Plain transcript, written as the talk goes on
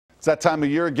It's that time of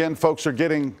year again. Folks are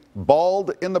getting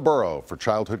bald in the Boro for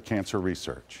childhood cancer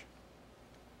research.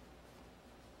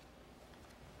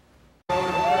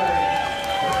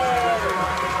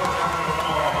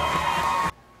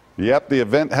 Yep, the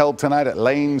event held tonight at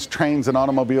Lanes Trains and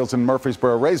Automobiles in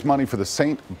Murfreesboro raised money for the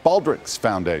St. Baldrick's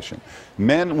Foundation.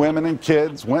 Men, women, and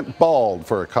kids went bald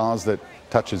for a cause that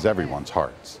touches everyone's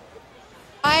hearts.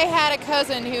 I had a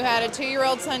cousin who had a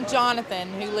 2-year-old son,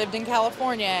 Jonathan, who lived in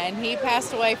California, and he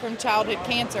passed away from childhood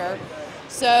cancer.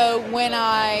 So when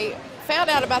I found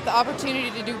out about the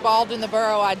opportunity to do Bald in the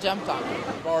Boro, I jumped on it.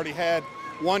 I've already had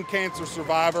one cancer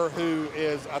survivor who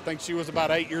is, I think she was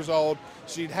about 8 years old.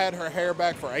 She'd had her hair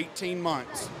back for 18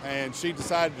 months, and she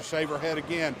decided to shave her head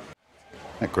again.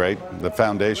 Isn't that great? The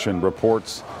foundation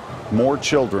reports more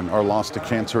children are lost to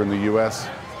cancer in the U.S.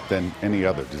 than any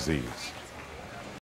other disease.